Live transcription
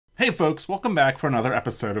Hey folks, welcome back for another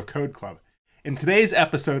episode of Code Club. In today's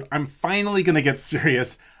episode, I'm finally going to get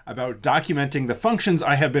serious about documenting the functions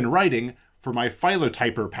I have been writing for my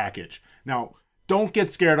phylotypr package. Now, don't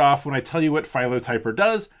get scared off when I tell you what phylotypr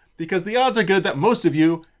does, because the odds are good that most of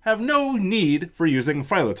you have no need for using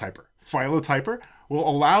phylotypr. Phylotypr will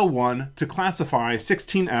allow one to classify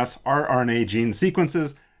 16S rRNA gene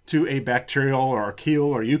sequences to a bacterial or archaeal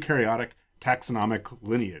or eukaryotic taxonomic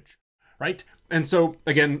lineage, right? And so,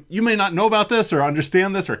 again, you may not know about this or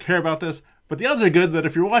understand this or care about this, but the odds are good that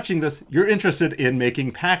if you're watching this, you're interested in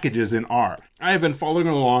making packages in R. I have been following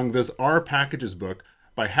along this R packages book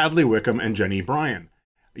by Hadley Wickham and Jenny Bryan.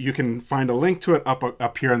 You can find a link to it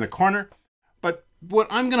up here in the corner. But what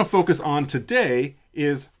I'm going to focus on today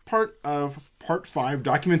is part of part 5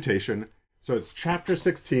 documentation. So it's chapter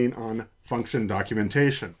 16 on function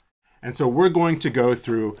documentation. And so we're going to go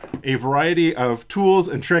through a variety of tools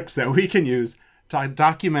and tricks that we can use to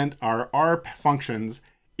document our R functions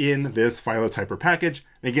in this phylotypr package.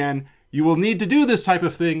 Again, you will need to do this type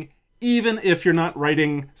of thing even if you're not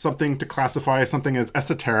writing something to classify something as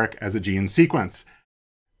esoteric as a gene sequence.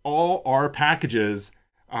 All R packages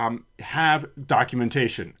have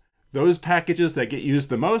documentation. Those packages that get used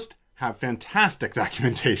the most have fantastic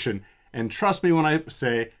documentation. And trust me when I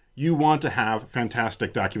say you want to have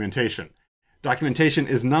fantastic documentation. Documentation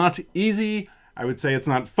is not easy. I would say it's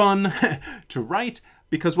not fun to write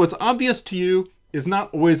because what's obvious to you is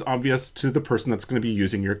not always obvious to the person that's going to be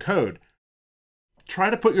using your code. Try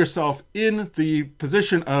to put yourself in the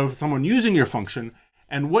position of someone using your function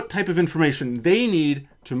and what type of information they need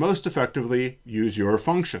to most effectively use your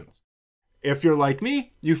functions. If you're like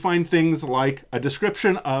me, you find things like a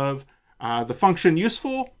description of the function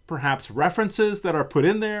useful, perhaps references that are put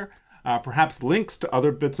in there, perhaps links to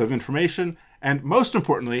other bits of information, and most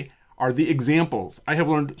importantly are the examples. I have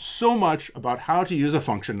learned so much about how to use a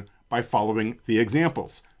function by following the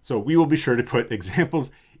examples. So we will be sure to put examples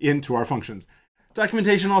into our functions.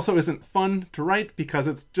 Documentation also isn't fun to write because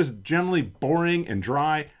it's just generally boring and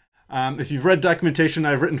dry. If you've read documentation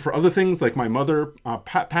I've written for other things like my mother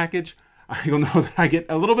package, you'll know that I get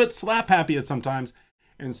a little bit slap happy at sometimes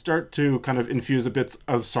and start to kind of infuse a bit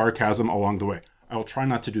of sarcasm along the way. I will try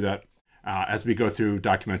not to do that as we go through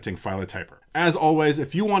documenting phylotypr. As always,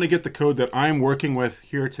 if you want to get the code that I'm working with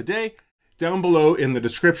here today, down below in the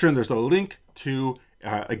description, there's a link to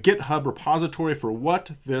a GitHub repository for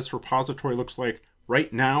what this repository looks like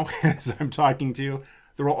right now as I'm talking to you.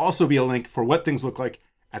 There will also be a link for what things look like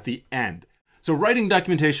at the end. So writing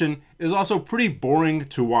documentation is also pretty boring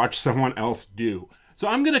to watch someone else do. So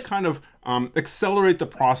I'm going to kind of accelerate the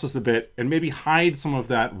process a bit and maybe hide some of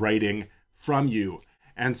that writing from you.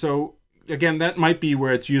 And so, again, that might be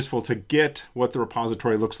where it's useful to get what the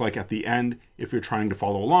repository looks like at the end if you're trying to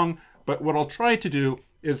follow along. But what I'll try to do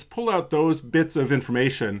is pull out those bits of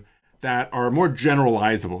information that are more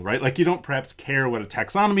generalizable, right? Like you don't perhaps care what a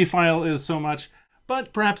taxonomy file is so much,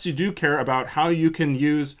 but perhaps you do care about how you can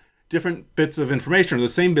use different bits of information or the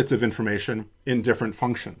same bits of information in different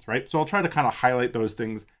functions, right? So I'll try to kind of highlight those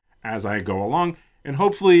things as I go along, and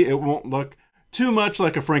hopefully it won't look too much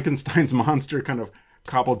like a Frankenstein's monster kind of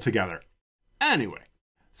cobbled together. Anyway,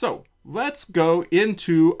 so let's go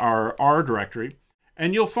into our R directory,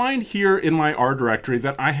 and you'll find here in my R directory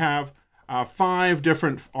that I have 5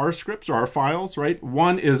 different R scripts or R files, right?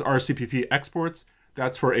 One is RCPP exports.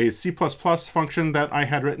 That's for a C++ function that I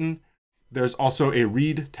had written. There's also a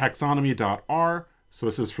read taxonomy.r. So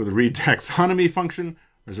this is for the read taxonomy function.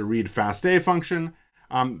 There's a read fasta function.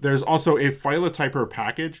 There's also a phylotypr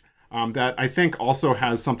package that I think also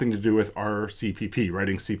has something to do with RCPP,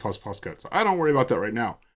 writing C++ code. So I don't worry about that right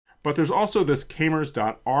now. But there's also this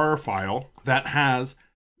kamers.r file that has,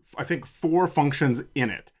 I think, 4 functions in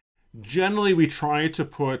it. Generally, we try to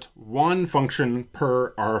put 1 function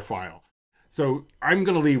per R file. So I'm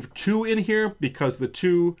going to leave 2 in here because the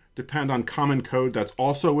 2 depend on common code that's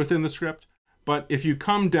also within the script. But if you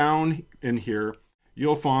come down in here,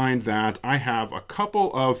 you'll find that I have a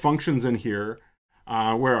couple of functions in here.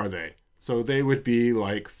 Where are they? So they would be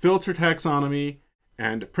like filter taxonomy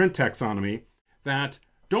and print taxonomy that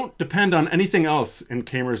don't depend on anything else in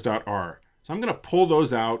kamers.r. So I'm going to pull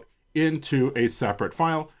those out into a separate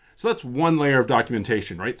file. So that's one layer of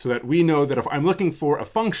documentation, right? So that we know that if I'm looking for a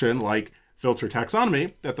function like filter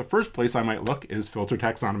taxonomy, that the first place I might look is filter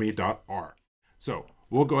taxonomy.r. So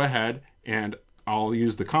we'll go ahead and I'll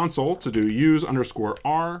use the console to do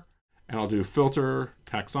use_r, and I'll do filter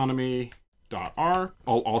taxonomy.r.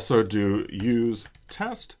 I'll also do use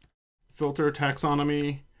test filter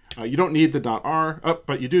taxonomy. You don't need the .r,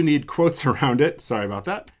 but you do need quotes around it. Sorry about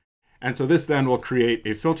that. And so this then will create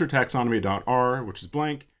a filter taxonomy.r, which is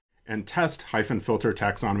blank, and test-filter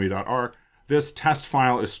taxonomy.r. This test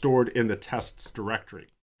file is stored in the tests directory.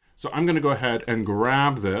 So I'm going to go ahead and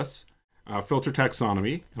grab this filter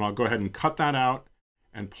taxonomy, and I'll go ahead and cut that out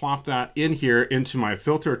and plop that in here into my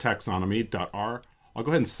filter taxonomy.r. I'll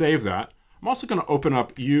go ahead and save that. I'm also going to open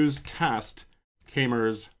up use test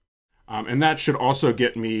k-mers, and that should also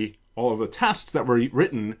get me all of the tests that were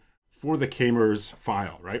written for the k-mers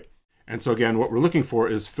file, right? And so again, what we're looking for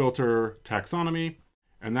is filter taxonomy,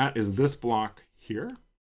 and that is this block here,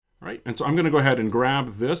 right? And so I'm going to go ahead and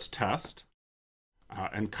grab this test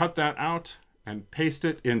and cut that out and paste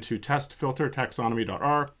it into test filter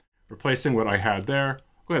taxonomy.r, replacing what I had there.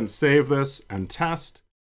 Go ahead and save this and test.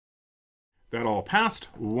 That all passed.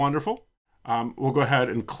 Wonderful. We'll go ahead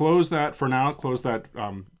and close that for now, close that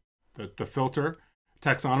the filter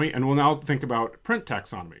taxonomy, and we'll now think about print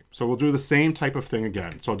taxonomy. So we'll do the same type of thing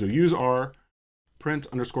again. So I'll do use r print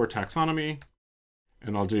underscore taxonomy,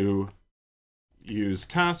 and I'll do use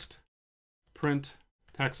test print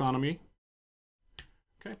taxonomy.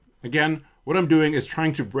 Okay. Again, what I'm doing is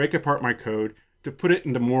trying to break apart my code to put it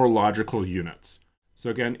into more logical units. So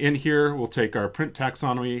again, in here, we'll take our print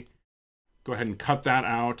taxonomy, go ahead and cut that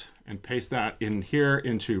out and paste that in here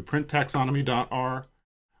into print taxonomy.r.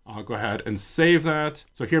 I'll go ahead and save that.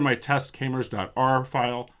 So here in my test k-mers.r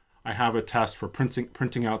file, I have a test for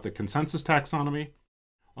printing out the consensus taxonomy.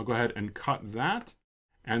 I'll go ahead and cut that.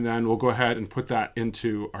 And then we'll go ahead and put that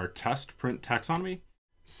into our test print taxonomy.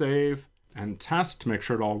 Save and test to make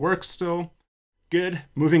sure it all works still. Good.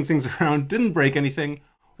 Moving things around didn't break anything.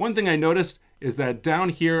 One thing I noticed is that down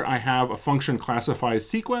here I have a function classifies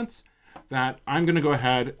sequence that I'm going to go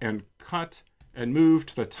ahead and cut and move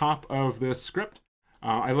to the top of this script.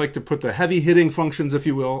 I like to put the heavy hitting functions, if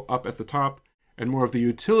you will, up at the top and more of the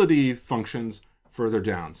utility functions further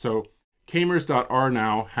down. So k-mers.r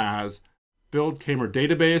now has build k-mer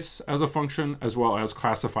database as a function, as well as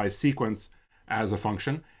classify sequence as a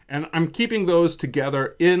function. And I'm keeping those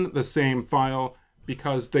together in the same file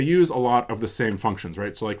because they use a lot of the same functions,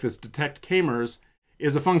 right? So like this detect k-mers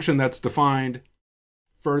is a function that's defined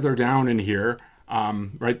further down in here,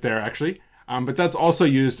 right there actually. But that's also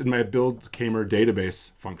used in my build k-mer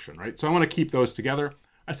database function, right? So I want to keep those together.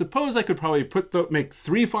 I suppose I could probably make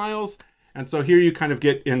 3 files. And so here you kind of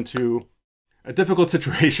get into a difficult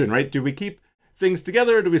situation, right? Do we keep things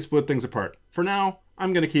together or do we split things apart? For now,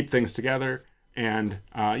 I'm going to keep things together. And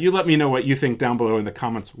you let me know what you think down below in the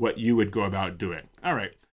comments, what you would go about doing. All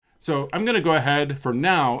right. So I'm going to go ahead for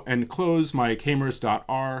now and close my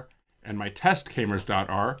k-mers.r and my test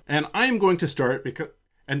k-mers.r. And I'm going to start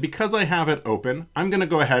because I have it open, I'm going to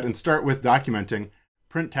go ahead and start with documenting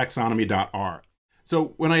print taxonomy.r.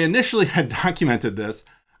 So when I initially had documented this,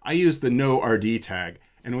 I used the no RD tag.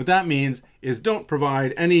 And what that means is don't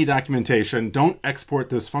provide any documentation, don't export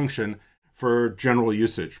this function for general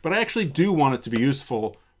usage. But I actually do want it to be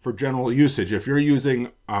useful for general usage. If you're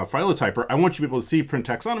using phylotypr, I want you to be able to see print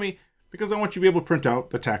taxonomy because I want you to be able to print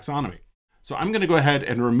out the taxonomy. So I'm going to go ahead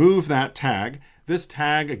and remove that tag. This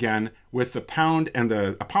tag, again, with the pound and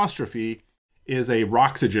the apostrophe, is a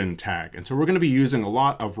Roxygen tag. And so we're going to be using a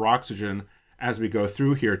lot of Roxygen as we go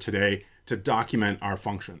through here today to document our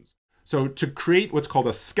functions. So to create what's called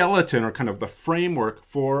a skeleton, or kind of the framework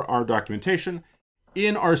for our documentation,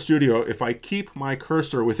 in RStudio, if I keep my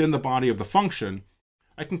cursor within the body of the function,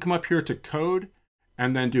 I can come up here to code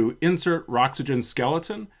and then do insert Roxygen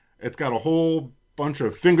skeleton. It's got a whole bunch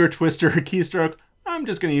of finger twister keystroke. I'm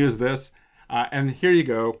just going to use this. And here you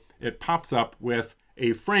go. It pops up with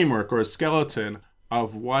a framework or a skeleton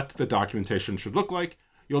of what the documentation should look like.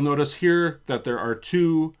 You'll notice here that there are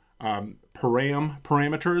 2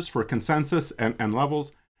 parameters for consensus and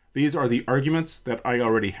levels. These are the arguments that I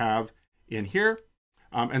already have in here.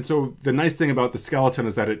 And so the nice thing about the skeleton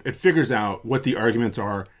is that it figures out what the arguments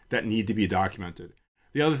are that need to be documented.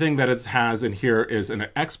 The other thing that it has in here is an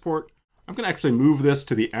export. I'm going to actually move this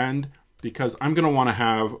to the end because I'm going to want to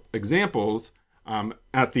have examples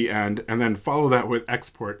at the end and then follow that with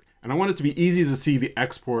export. And I want it to be easy to see the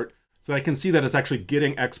export so that I can see that it's actually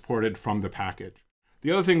getting exported from the package.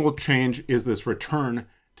 The other thing we'll change is this return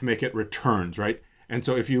to make it returns, right? And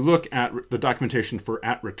so if you look at the documentation for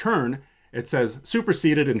 @return, it says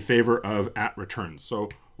superseded in favor of @returns. So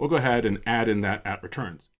we'll go ahead and add in that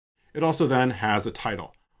 @returns. It also then has a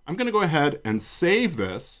title. I'm going to go ahead and save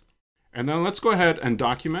this. And then let's go ahead and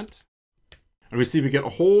document. And we see we get a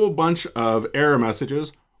whole bunch of error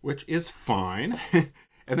messages, which is fine.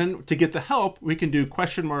 And then to get the help, we can do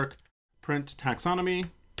 $print taxonomy.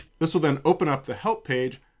 This will then open up the help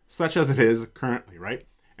page such as it is currently, right?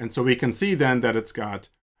 And so we can see then that it's got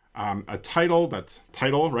a title, that's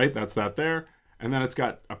title, right? That's that there. And then it's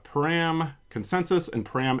got a param consensus and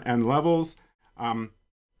param n levels.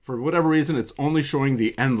 For whatever reason, it's only showing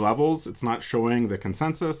the n levels. It's not showing the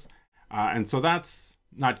consensus. And so that's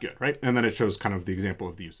not good, right? And then it shows kind of the example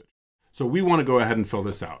of the usage. So we want to go ahead and fill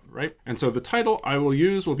this out, right? And so the title I will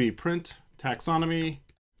use will be print taxonomy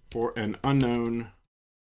for an unknown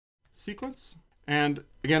sequence. And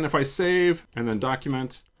again, if I save and then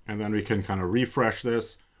document, and then we can kind of refresh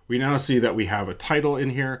this, we now see that we have a title in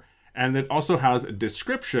here, and it also has a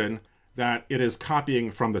description that it is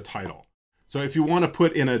copying from the title. So if you want to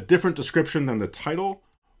put in a different description than the title,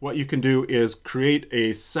 what you can do is create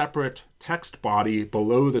a separate text body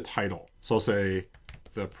below the title. So I'll say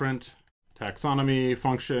the print taxonomy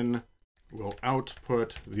function will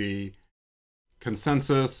output the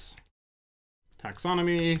consensus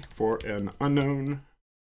taxonomy for an unknown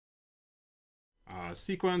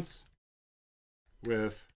sequence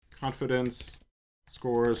with confidence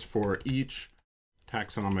scores for each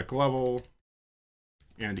taxonomic level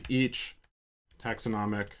and each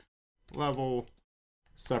taxonomic level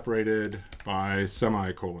separated by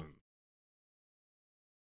semicolon.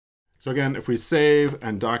 So again, if we save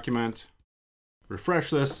and document, refresh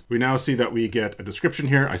this, we now see that we get a description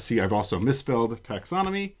here. I see I've also misspelled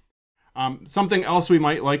taxonomy. Something else we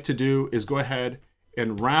might like to do is go ahead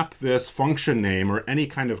and wrap this function name or any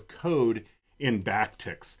kind of code in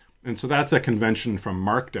backticks. And so that's a convention from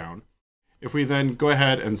Markdown. If we then go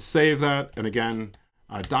ahead and save that, and again,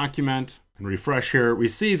 document and refresh here, we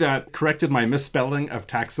see that corrected my misspelling of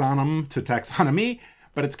taxonom to taxonomy,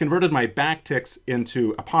 but it's converted my backticks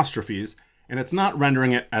into apostrophes, and it's not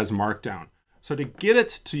rendering it as Markdown. So to get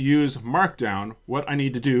it to use Markdown, what I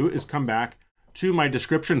need to do is come back to my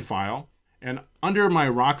description file, and under my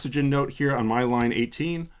Roxygen note here on my line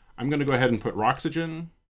 18, I'm going to go ahead and put Roxygen,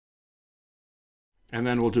 and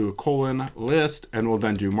then we'll do a colon list, and we'll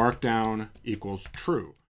then do Markdown equals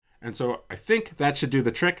true. And so I think that should do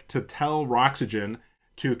the trick to tell Roxygen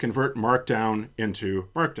to convert Markdown into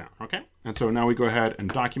Markdown, okay? And so now we go ahead and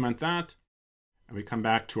document that, and we come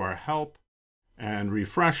back to our help and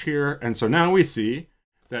refresh here. And so now we see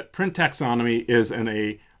that print taxonomy is in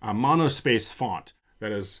a monospace font.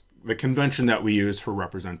 That is the convention that we use for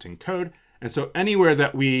representing code. And so anywhere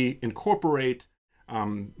that we incorporate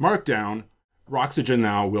Markdown, Roxygen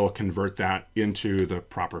now will convert that into the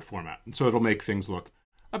proper format. And so it'll make things look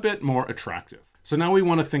a bit more attractive. So now we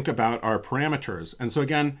want to think about our parameters. And so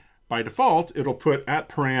again, by default, it'll put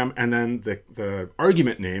 @param and then the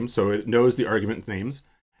argument name. So it knows the argument names.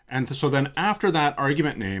 And so then after that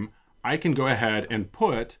argument name, I can go ahead and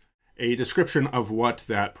put a description of what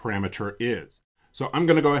that parameter is. So I'm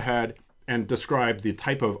going to go ahead and describe the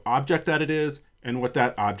type of object that it is and what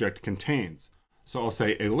that object contains. So I'll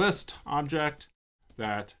say a list object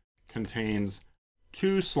that contains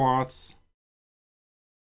 2 slots,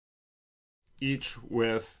 each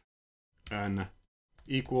with an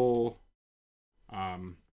equal,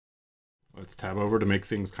 let's tab over to make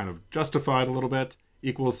things kind of justified a little bit,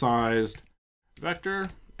 equal sized vector.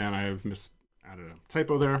 And I've added a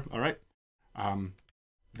typo there. All right.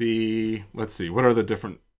 Let's see, what are the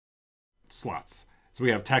different slots? So we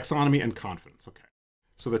have taxonomy and confidence. Okay.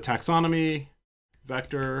 So the taxonomy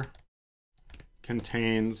vector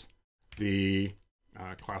contains the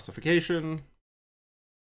classification.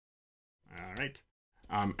 All right.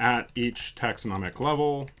 At each taxonomic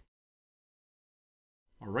level.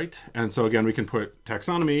 All right. And so again, we can put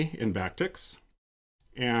taxonomy in backticks,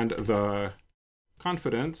 and the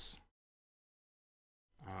confidence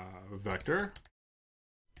vector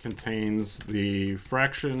contains the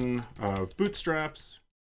fraction of bootstraps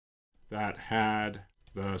that had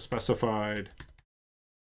the specified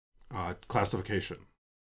classification.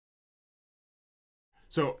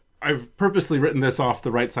 So I've purposely written this off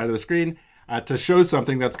the right side of the screen to show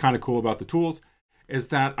something that's kind of cool about the tools, is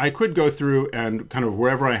that I could go through and kind of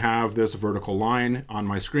wherever I have this vertical line on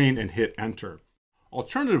my screen and hit enter.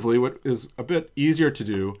 Alternatively, what is a bit easier to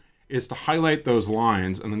do is to highlight those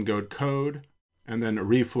lines and then go to code and then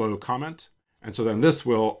reflow comment. And so then this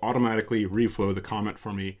will automatically reflow the comment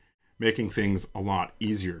for me, making things a lot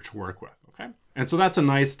easier to work with, okay? And so that's a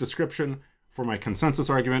nice description for my consensus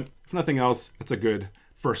argument. If nothing else, it's a good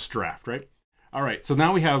first draft, right? All right, so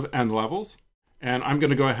now we have n levels, and I'm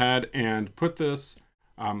gonna go ahead and put this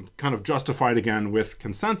kind of justified again with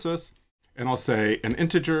consensus, and I'll say an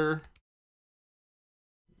integer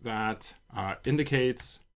that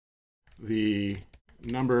indicates the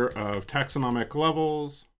number of taxonomic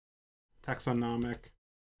levels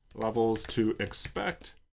to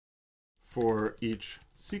expect for each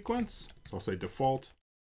sequence. So I'll say default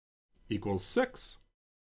equals 6.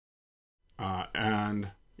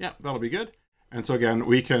 And yeah, that'll be good. And so again,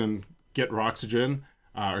 we can get Roxygen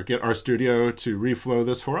or get RStudio to reflow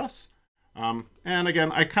this for us. And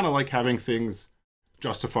again, I kind of like having things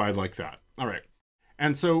justified like that. All right.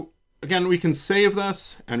 And so again, we can save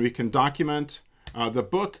this and we can document. The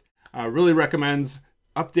book really recommends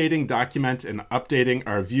updating, document, and updating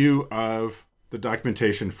our view of the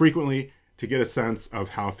documentation frequently to get a sense of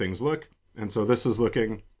how things look. And so this is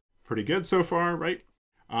looking pretty good so far, right?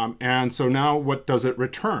 And so now what does it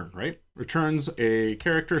return, right? Returns a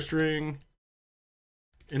character string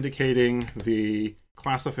indicating the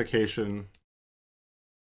classification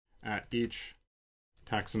at each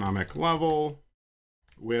taxonomic level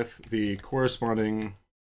with the corresponding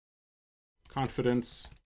confidence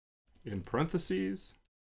in parentheses.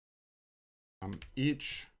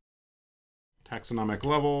 Each taxonomic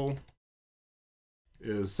level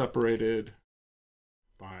is separated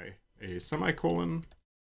by a semicolon,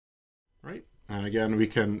 right? And again, we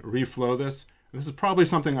can reflow this. This is probably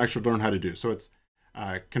something I should learn how to do. So it's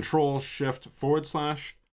Control-Shift/,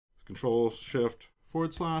 Control-Shift/.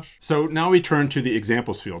 So now we turn to the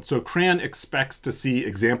examples field. So CRAN expects to see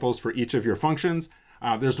examples for each of your functions.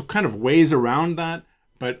 There's kind of ways around that,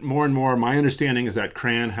 but more and more my understanding is that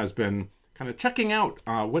CRAN has been kind of checking out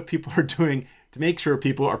what people are doing to make sure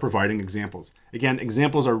people are providing examples. Again,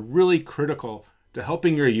 examples are really critical to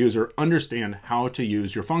helping your user understand how to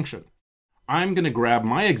use your function. I'm going to grab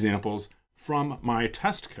my examples from my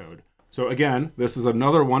test code. So again, this is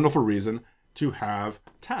another wonderful reason to have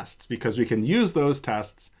tests, because we can use those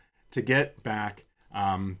tests to get back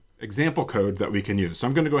example code that we can use. So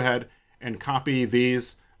I'm going to go ahead and copy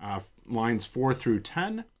these lines 4 through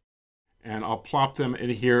 10, and I'll plop them in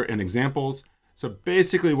here in examples. So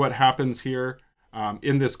basically what happens here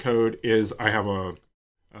in this code is I have a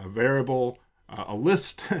variable, a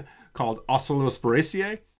list called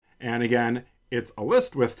oscillosporiaceae. And again, it's a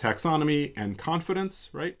list with taxonomy and confidence,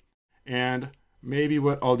 right? And maybe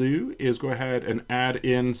what I'll do is go ahead and add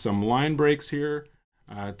in some line breaks here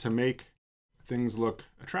to make things look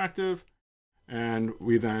attractive. And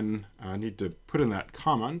we then need to put in that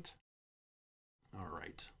comment. All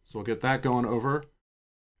right, so we'll get that going over.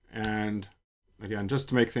 And again, just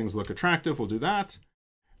to make things look attractive, we'll do that.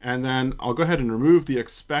 And then I'll go ahead and remove the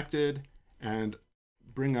expected and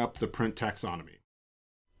bring up the print taxonomy.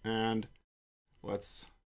 And let's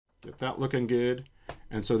get that looking good.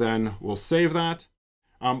 And so then we'll save that.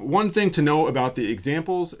 One thing to know about the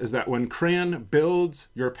examples is that when CRAN builds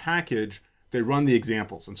your package, they run the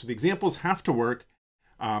examples. And so the examples have to work.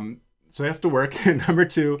 So they have to work. And number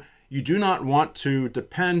two, you do not want to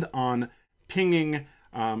depend on pinging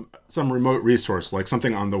some remote resource, like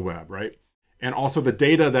something on the web, right? And also the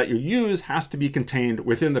data that you use has to be contained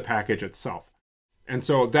within the package itself. And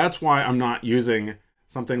so that's why I'm not using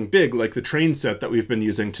something big like the train set that we've been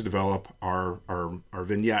using to develop our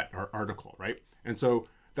vignette, our article, right? And so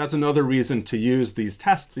that's another reason to use these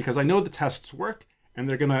tests, because I know the tests work and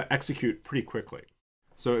they're going to execute pretty quickly.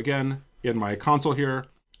 So again, in my console here,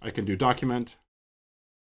 I can do document,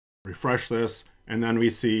 refresh this, and then we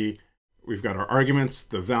see we've got our arguments,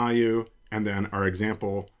 the value, and then our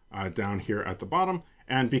example down here at the bottom.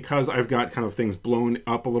 And because I've got kind of things blown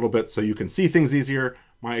up a little bit so you can see things easier,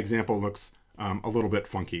 my example looks a little bit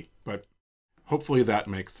funky, but hopefully that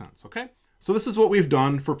makes sense, okay? So this is what we've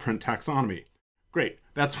done for print taxonomy. Great,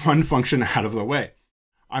 that's one function out of the way.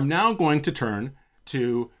 I'm now going to turn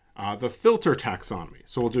to the filter taxonomy.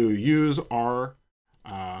 So we'll do use our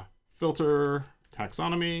filter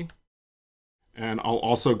taxonomy, and I'll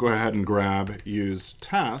also go ahead and grab use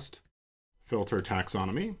test filter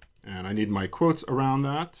taxonomy, and I need my quotes around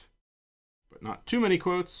that, but not too many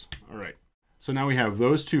quotes. All right, so now we have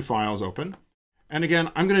those two files open. And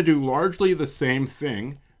again, I'm going to do largely the same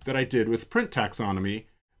thing that I did with print taxonomy,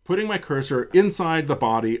 putting my cursor inside the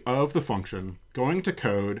body of the function, going to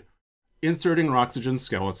code, inserting Roxygen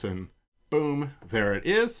skeleton, boom, there it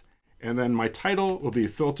is. And then my title will be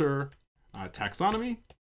filter taxonomy.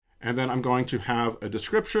 And then I'm going to have a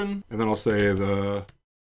description, and then I'll say the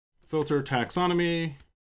filter taxonomy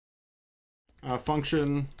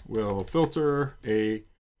function will filter a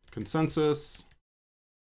consensus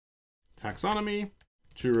taxonomy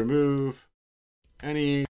to remove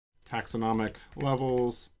any taxonomic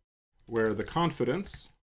levels where the confidence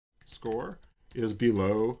score is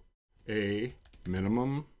below a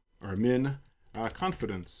minimum or min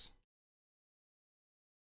confidence.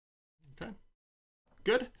 Okay,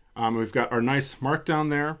 good. We've got our nice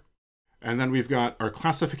markdown there, and then we've got our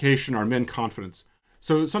classification, our min confidence.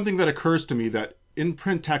 So something that occurs to me that in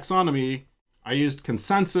print taxonomy, I used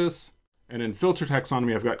consensus, and in filter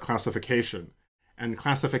taxonomy, I've got classification. And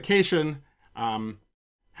classification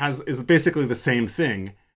is basically the same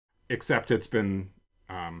thing, except it's been,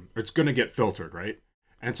 it's going to get filtered, right?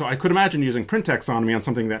 And so I could imagine using print taxonomy on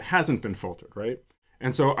something that hasn't been filtered, right?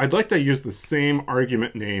 And so I'd like to use the same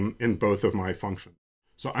argument name in both of my functions.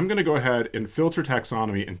 So I'm going to go ahead and filter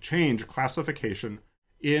taxonomy and change classification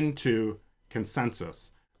into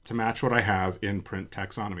consensus to match what I have in print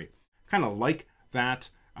taxonomy. Kind of like that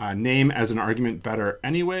name as an argument better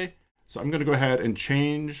anyway. So I'm going to go ahead and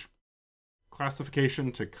change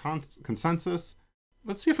classification to consensus.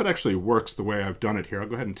 Let's see if it actually works the way I've done it here. I'll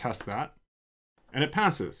go ahead and test that. And it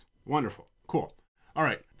passes. Wonderful. Cool. All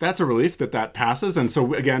right. That's a relief that that passes. And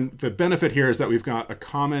so again, the benefit here is that we've got a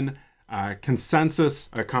common consensus,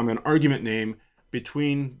 a common argument name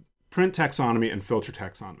between print taxonomy and filter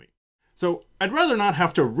taxonomy. So I'd rather not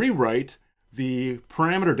have to rewrite the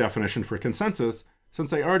parameter definition for consensus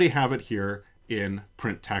since I already have it here in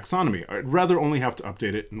print taxonomy. I'd rather only have to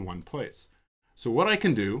update it in one place. So what I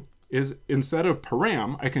can do is instead of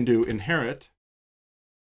param, I can do inherit,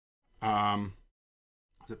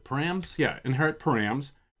 is it params? Yeah, inherit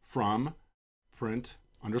params from print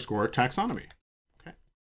underscore taxonomy. Okay,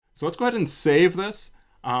 so let's go ahead and save this.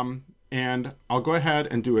 And I'll go ahead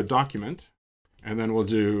and do a document, and then we'll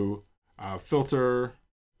do filter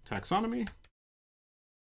taxonomy.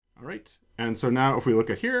 All right, and so now if we look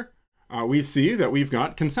at here, we see that we've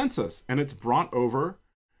got consensus, and it's brought over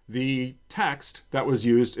the text that was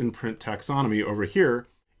used in print taxonomy over here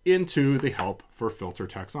into the help for filter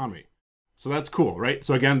taxonomy. So that's cool, right?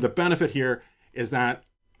 So again, the benefit here is that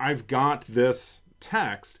I've got this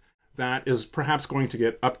text that is perhaps going to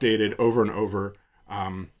get updated over and over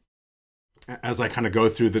as I kind of go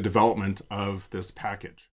through the development of this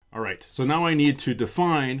package. All right, so now I need to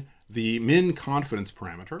define the min confidence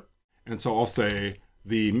parameter. And so I'll say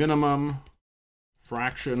the minimum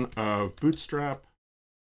fraction of bootstrap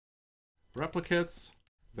replicates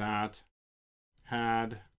that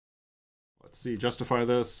had, let's see, justify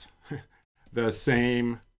this, the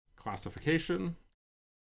same classification.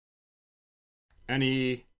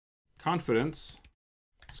 Any confidence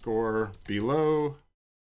score below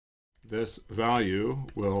this value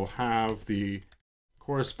will have the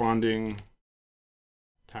corresponding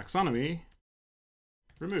taxonomy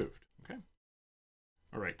removed. Okay.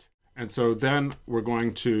 All right. And so then we're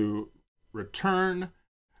going to return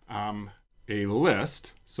a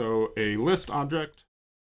list. So a list object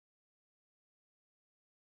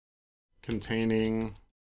containing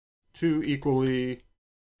two equally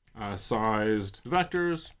sized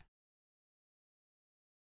vectors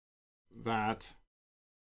that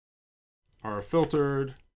are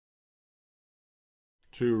filtered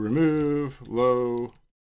to remove low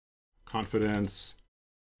confidence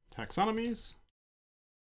taxonomies.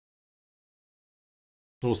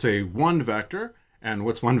 So we'll say one vector, and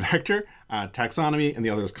what's one vector? Taxonomy, and the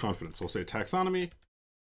other is confidence. So we'll say taxonomy,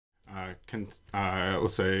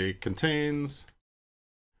 let's say contains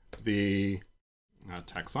the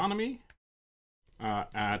taxonomy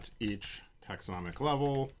at each taxonomic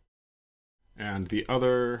level, and the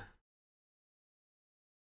other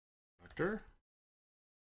vector,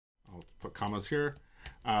 I'll put commas here,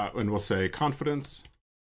 and we'll say confidence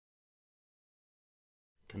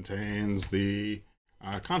contains the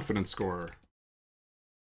confidence score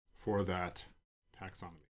for that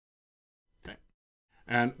taxonomy. Okay,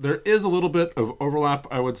 and there is a little bit of overlap,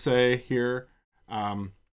 I would say, here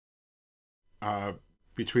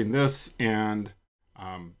between this and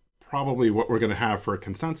probably what we're going to have for a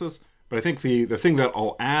consensus. But I think the thing that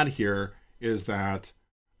I'll add here is that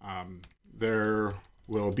there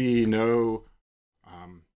will be no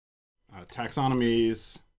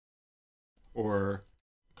taxonomies or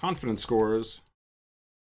confidence scores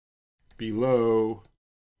below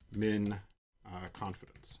min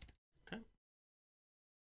confidence. Okay.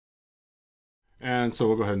 And so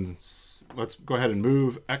we'll go ahead and let's go ahead and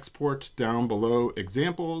move export down below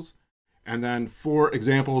examples. And then for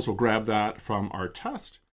examples, we'll grab that from our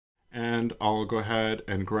test. And I'll go ahead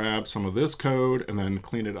and grab some of this code and then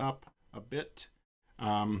clean it up a bit.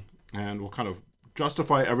 And we'll kind of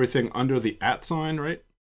justify everything under the @ sign, right?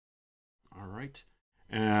 All right.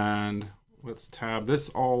 And let's tab this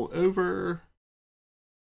all over.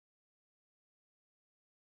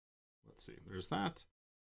 Let's see, there's that.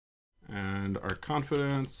 And our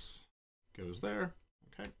confidence goes there.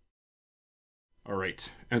 Okay. All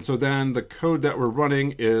right. And so then the code that we're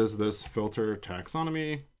running is this filter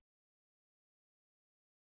taxonomy.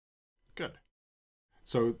 Good.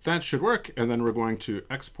 So that should work. And then we're going to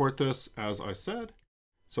export this as I said.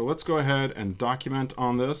 So let's go ahead and document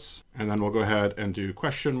on this. And then we'll go ahead and do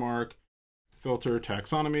question mark filter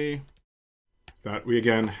taxonomy. that we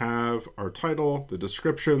again have our title, the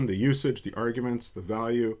description, the usage, the arguments, the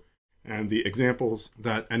value, and the examples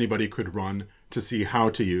that anybody could run to see how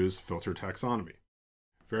to use filter taxonomy.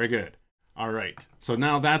 Very good. All right, so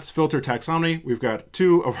now that's filter taxonomy. We've got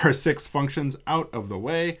 2 of our 6 functions out of the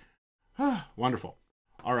way. Wonderful.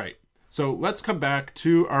 All right, so let's come back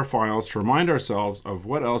to our files to remind ourselves of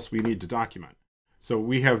what else we need to document. So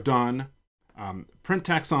we have done print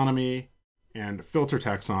taxonomy and filter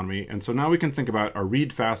taxonomy. And so now we can think about our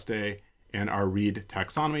read FASTA and our read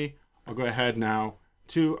taxonomy. I'll go ahead now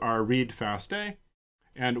to our read FASTA.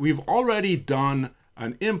 And we've already done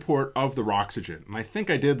an import of the Roxygen. And I think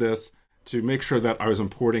I did this to make sure that I was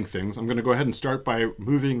importing things. I'm going to go ahead and start by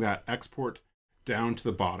moving that export down to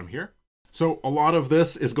the bottom here. So a lot of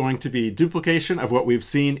this is going to be duplication of what we've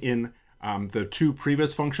seen in the 2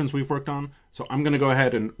 previous functions we've worked on. So I'm going to go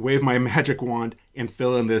ahead and wave my magic wand and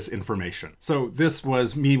fill in this information. So this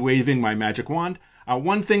was me waving my magic wand.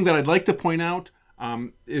 One thing that I'd like to point out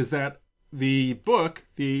is that the book,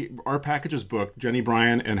 the R Packages book, Jenny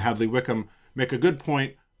Bryan and Hadley Wickham make a good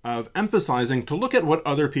point of emphasizing to look at what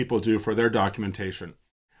other people do for their documentation.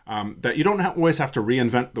 That you don't always have to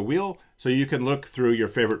reinvent the wheel. So you can look through your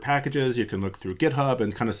favorite packages, you can look through GitHub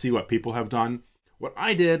and kind of see what people have done. What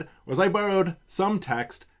I did was I borrowed some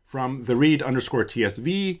text from the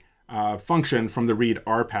read_tsv function from the read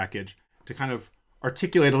R package to kind of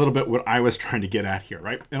articulate a little bit what I was trying to get at here,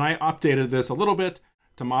 right? And I updated this a little bit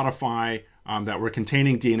to modify that we're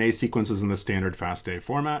containing DNA sequences in the standard FASTA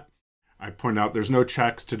format. I point out there's no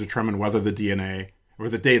checks to determine whether the DNA or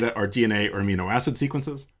the data are DNA or amino acid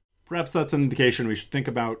sequences. Perhaps that's an indication we should think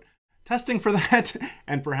about testing for that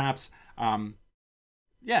and perhaps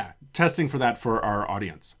testing for that for our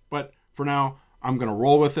audience. But for now, I'm going to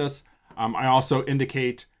roll with this. I also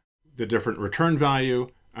indicate the different return value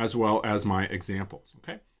as well as my examples.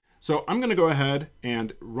 Okay, so I'm going to go ahead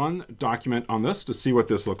and run document on this to see what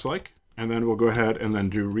this looks like. And then we'll go ahead and then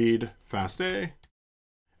do read FASTA.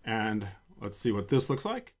 And let's see what this looks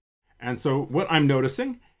like. And so what I'm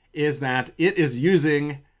noticing is that it is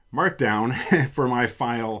using Markdown for my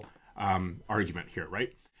file argument here,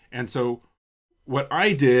 right? And so what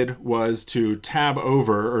I did was to tab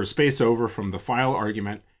over or space over from the file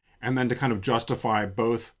argument and then to kind of justify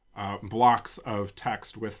both blocks of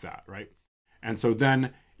text with that, right? And so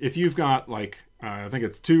then if you've got like, I think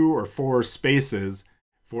it's 2 or 4 spaces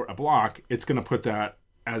for a block, it's going to put that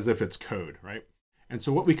as if it's code, right? And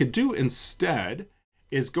so what we could do instead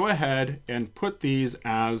is go ahead and put these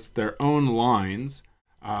as their own lines.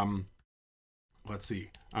 Let's see,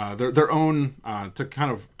 their own,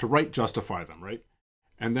 to right justify them, right?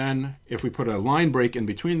 And then if we put a line break in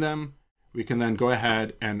between them, we can then go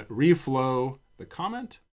ahead and reflow the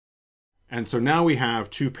comment. And so now we have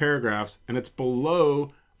 2 paragraphs and it's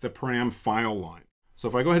below the param file line. So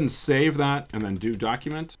if I go ahead and save that and then do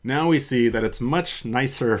document, now we see that it's much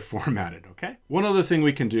nicer formatted, okay? One other thing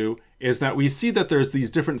we can do is that we see that there's these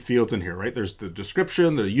different fields in here, right? There's the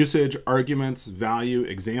description, the usage, arguments, value,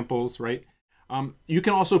 examples, right? You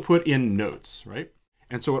can also put in notes, right?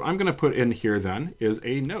 And so what I'm gonna put in here then is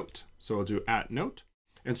a note. So I'll do @note.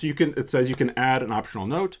 And so it says you can add an optional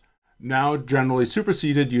note, now generally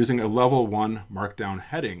superseded using a level 1 markdown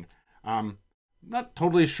heading. Not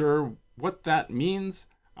totally sure what that means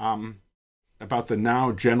about the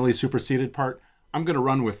now generally superseded part. I'm going to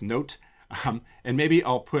run with note and maybe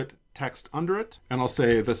I'll put text under it and I'll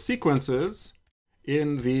say the sequences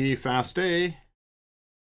in the FASTA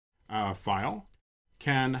file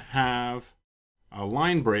can have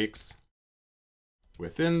line breaks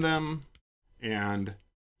within them and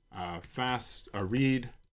read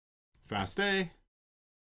FASTA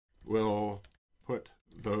will put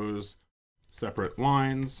those separate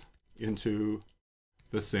lines into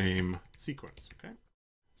the same sequence, okay?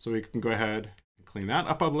 So we can go ahead and clean that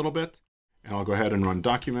up a little bit, and I'll go ahead and run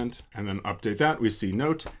document and then update that. We see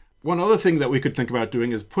note. One other thing that we could think about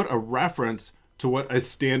doing is put a reference to what a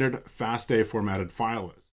standard FASTA formatted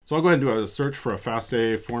file is. So I'll go ahead and do a search for a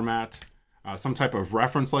FASTA format, some type of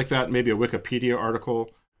reference like that, maybe a Wikipedia article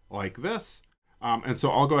like this. And so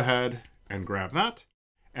I'll go ahead and grab that.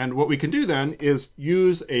 And what we can do then is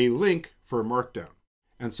use a link for Markdown.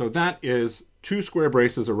 And so that is 2 square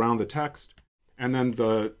braces around the text. And then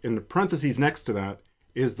in the parentheses next to that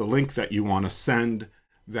is the link that you want to send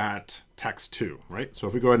that text to, right? So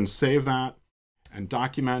if we go ahead and save that and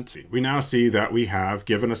document, we now see that we have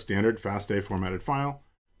given a standard FASTA formatted file,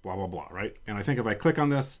 blah, blah, blah, right? And I think if I click on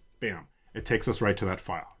this, bam, it takes us right to that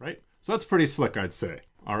file, right? So that's pretty slick, I'd say.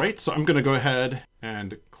 All right, so I'm going to go ahead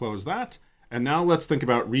and close that. And now let's think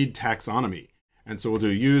about read taxonomy. And so we'll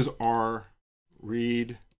do use R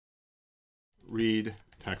read read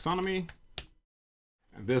taxonomy.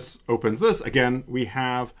 And this opens this. Again, we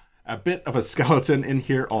have a bit of a skeleton in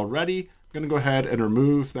here already. I'm going to go ahead and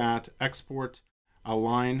remove that export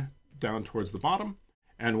line down towards the bottom.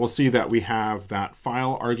 And we'll see that we have that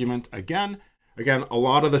file argument again. Again, a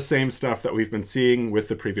lot of the same stuff that we've been seeing with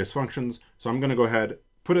the previous functions. So I'm going to go ahead,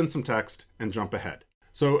 put in some text, and jump ahead.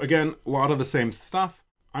 So again, a lot of the same stuff.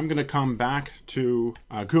 I'm going to come back to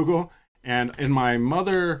Google. And in my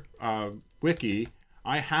mother wiki,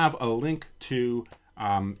 I have a link to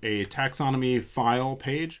a taxonomy file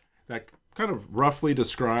page that kind of roughly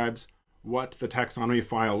describes what the taxonomy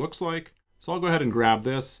file looks like. So I'll go ahead and grab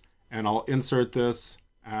this, and I'll insert this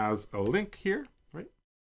as a link here, right?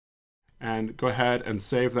 And go ahead and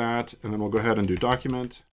save that, and then we'll go ahead and do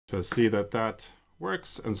document to see that that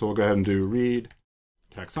works. And so we'll go ahead and do read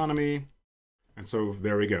taxonomy. And so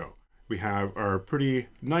there we go. We have our pretty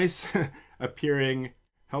nice appearing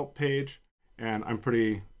help page, and I'm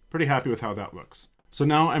pretty happy with how that looks. So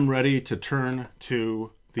now I'm ready to turn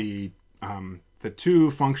to the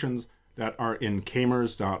two functions that are in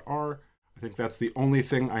k-mers.r. I think that's the only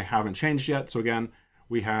thing I haven't changed yet. So again,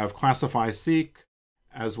 we have classify seek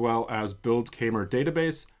as well as build k-mer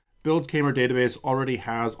database. Build k-mer database already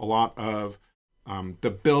has a lot of the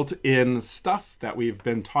built-in stuff that we've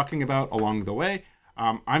been talking about along the way.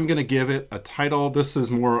 I'm going to give it a title. This is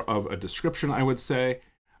more of a description, I would say.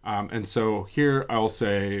 And so here I'll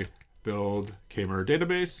say build k-mer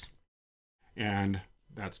database, and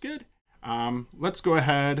that's good. Let's go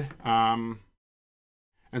ahead. And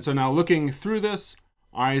so now looking through this,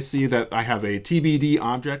 I see that I have a TBD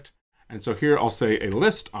object. And so here I'll say a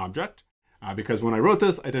list object, because when I wrote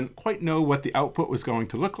this, I didn't quite know what the output was going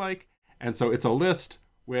to look like. And so it's a list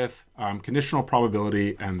with conditional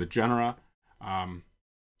probability and the genera.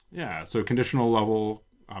 Yeah, so conditional level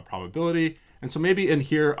probability. And so maybe in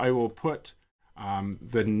here I will put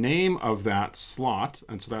the name of that slot.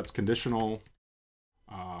 And so that's conditional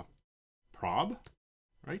prob,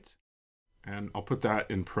 right? And I'll put that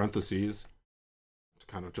in parentheses to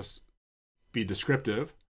kind of just be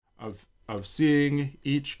descriptive of seeing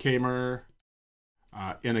each k-mer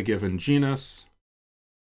in a given genus,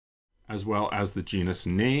 as well as the genus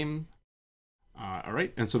name. All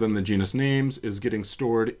right, and so then the genus names is getting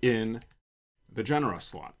stored in the genera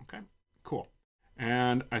slot. Okay, cool.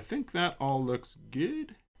 And I think that all looks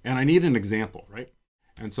good. And I need an example, right?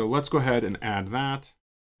 And so let's go ahead and add that.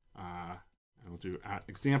 And we'll do at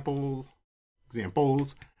examples.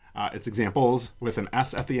 It's examples with an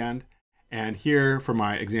S at the end. And here for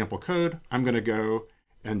my example code, I'm going to go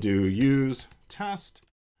and do use test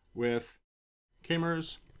with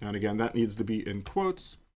k-mers. And again, that needs to be in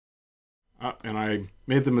quotes. And I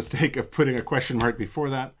made the mistake of putting a question mark before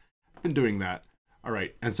that. I've been doing that. All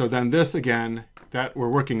right. And so then this again, that we're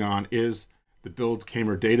working on is the build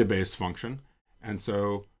k-mer database function. And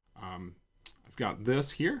so I've got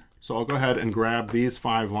this here. So I'll go ahead and grab these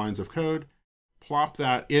 5 lines of code, plop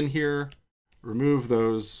that in here, remove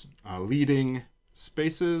those leading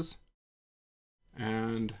spaces,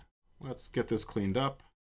 and let's get this cleaned up.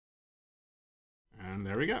 And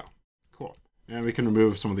there we go. Cool. And we can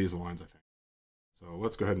remove some of these lines, I think. So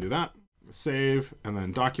let's go ahead and do that. Save, and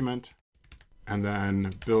then document, and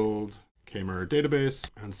then build k-mer database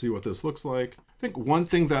and see what this looks like. I think one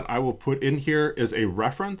thing that I will put in here is a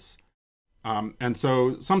reference. And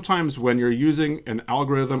so sometimes when you're using an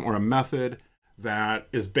algorithm or a method that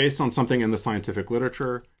is based on something in the scientific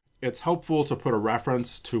literature, it's helpful to put a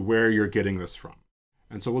reference to where you're getting this from.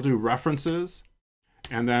 And so we'll do references.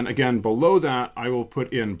 And then again, below that, I will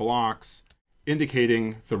put in blocks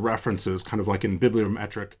indicating the references, kind of like in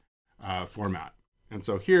bibliometric format. And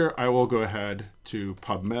so here I will go ahead to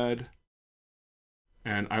PubMed,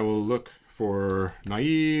 and I will look for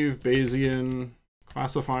naive Bayesian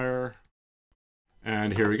classifier.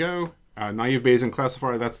 And here we go. Naive Bayesian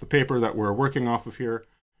classifier, that's the paper that we're working off of here.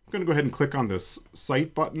 I'm going to go ahead and click on this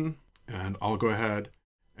Cite button, and I'll go ahead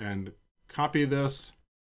and copy this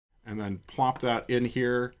and then plop that in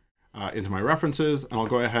here into my references. And I'll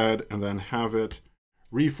go ahead and then have it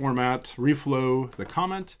reflow the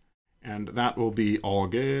comment, and that will be all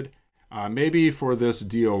good. Maybe for this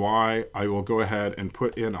DOI, I will go ahead and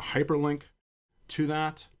put in a hyperlink to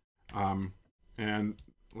that. And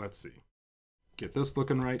let's see, get this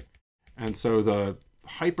looking right. And so the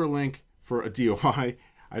hyperlink for a DOI,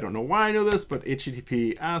 I don't know why I know this, but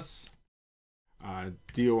https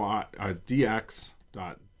dx.doi.org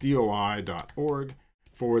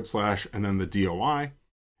 / and then the DOI.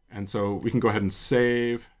 And so we can go ahead and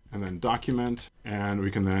save and then document, and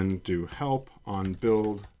we can then do help on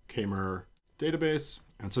build k-mer database.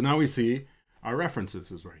 And so now we see our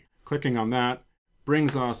references is right. Clicking on that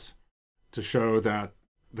brings us to show that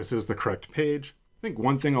this is the correct page. I think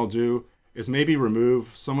one thing I'll do is maybe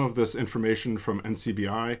remove some of this information from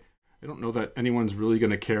NCBI. I don't know that anyone's really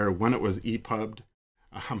going to care when it was EPUB'd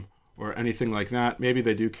or anything like that. Maybe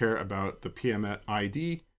they do care about the PMET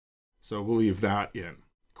ID, so we'll leave that in.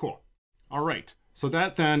 Cool. All right, so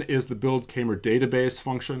that then is the build K-mer database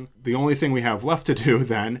function. The only thing we have left to do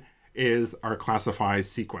then is our classify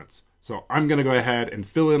sequence. So I'm going to go ahead and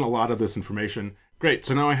fill in a lot of this information. Great,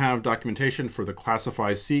 so now I have documentation for the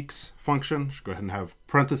classify seeks function. Should go ahead and have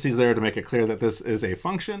parentheses there to make it clear that this is a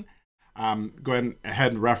function. Go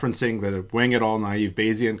ahead and referencing the wing it all naive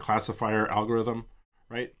Bayesian classifier algorithm,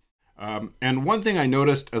 right? And one thing I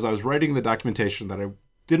noticed as I was writing the documentation that I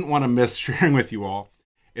didn't want to miss sharing with you all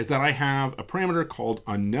is that I have a parameter called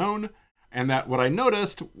unknown, and that what I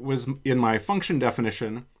noticed was in my function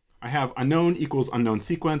definition, I have unknown equals unknown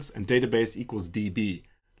sequence and database equals DB.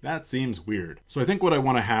 That seems weird. So I think what I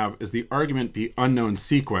want to have is the argument be unknown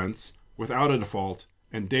sequence without a default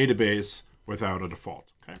and database without a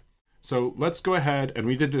default. Okay. So let's go ahead and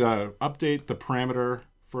we did update the parameter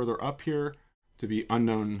further up here to be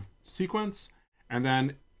unknown sequence. And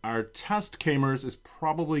then our test K-mers is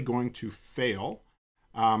probably going to fail.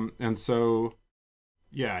 And so,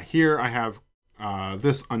 yeah, here I have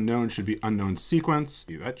this unknown should be unknown sequence.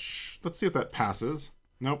 Let's see if that passes.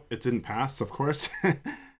 Nope, it didn't pass, of course.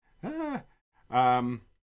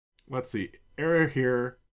 Let's see, error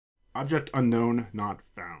here, object unknown not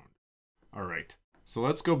found. All right, so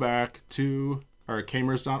let's go back to our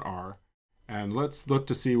kmers.r and let's look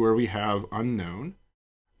to see where we have unknown.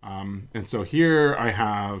 And so here I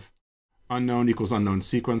have unknown equals unknown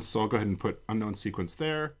sequence. So I'll go ahead and put unknown sequence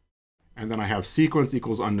there. And then I have sequence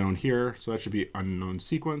equals unknown here. So that should be unknown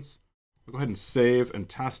sequence. I'll go ahead and save and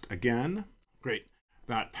test again. Great,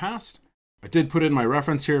 that passed. I did put in my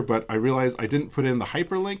reference here, but I realized I didn't put in the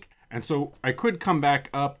hyperlink. And so I could come back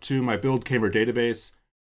up to my build K-mer database,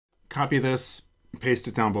 copy this, paste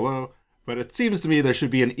it down below. But it seems to me there should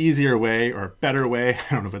be an easier way or a better way,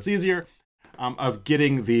 I don't know if it's easier, of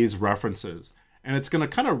getting these references. And it's going to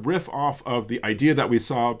kind of riff off of the idea that we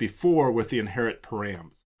saw before with the inherit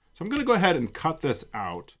params. So I'm going to go ahead and cut this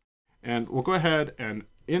out. And we'll go ahead and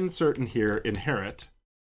insert in here inherit.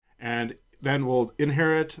 And then we'll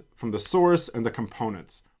inherit from the source and the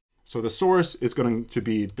components. So the source is going to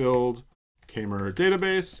be build K-mer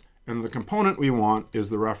database, and the component we want is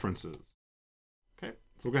the references. Okay,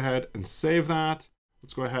 so we'll go ahead and save that.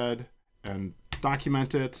 Let's go ahead and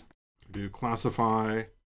document it. Do classify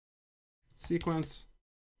sequence.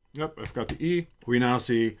 Yep, I've got the E. We now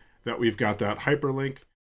see that we've got that hyperlink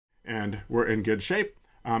and we're in good shape.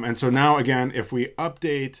 And so now again, if we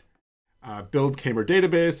update build K-mer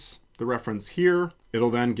database, the reference here, it'll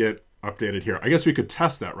then get updated here. I guess we could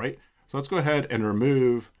test that, right? So let's go ahead and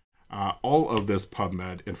remove all of this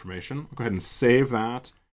PubMed information. We'll go ahead and save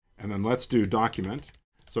that. And then let's do document.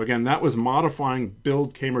 So again, that was modifying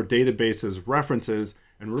build K-mer database's references.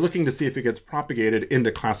 And we're looking to see if it gets propagated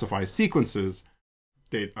into classify sequences.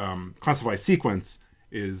 Classify sequence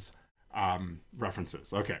is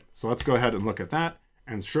references. Okay, so let's go ahead and look at that.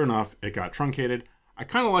 And sure enough, it got truncated. I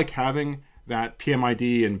kind of like having that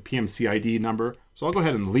PMID and PMCID number. So I'll go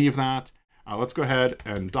ahead and leave that. Let's go ahead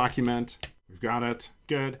and document. We've got it.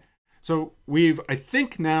 Good. So we've, I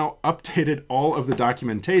think, now updated all of the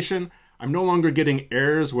documentation. I'm no longer getting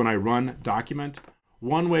errors when I run document.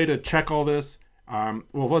 One way to check all this, well,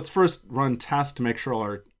 let's first run test to make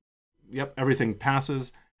sure everything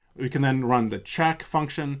passes. We can then run the check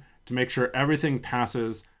function to make sure everything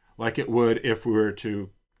passes like it would if we were to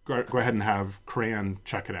go ahead and have Crayon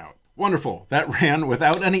check it out. Wonderful. That ran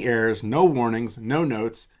without any errors, no warnings, no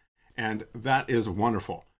notes, and that is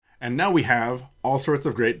wonderful. And now we have all sorts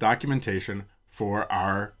of great documentation for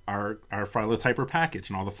our phylotypr package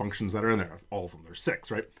and all the functions that are in there. All of them, there's 6,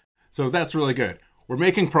 right? So that's really good. We're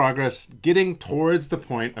making progress, getting towards the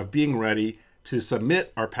point of being ready to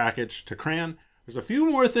submit our package to Crayon. There's a few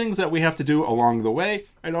more things that we have to do along the way.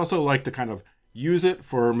 I'd also like to kind of use it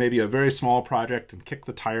for maybe a very small project and kick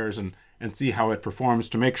the tires and see how it performs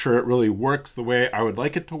to make sure it really works the way I would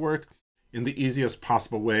like it to work in the easiest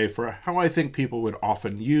possible way for how I think people would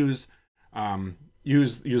often use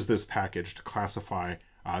this package to classify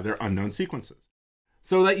their unknown sequences.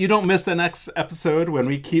 So that you don't miss the next episode when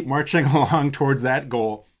we keep marching along towards that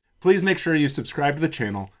goal, please make sure you subscribe to the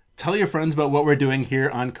channel, tell your friends about what we're doing here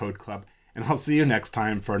on Code Club, and I'll see you next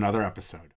time for another episode.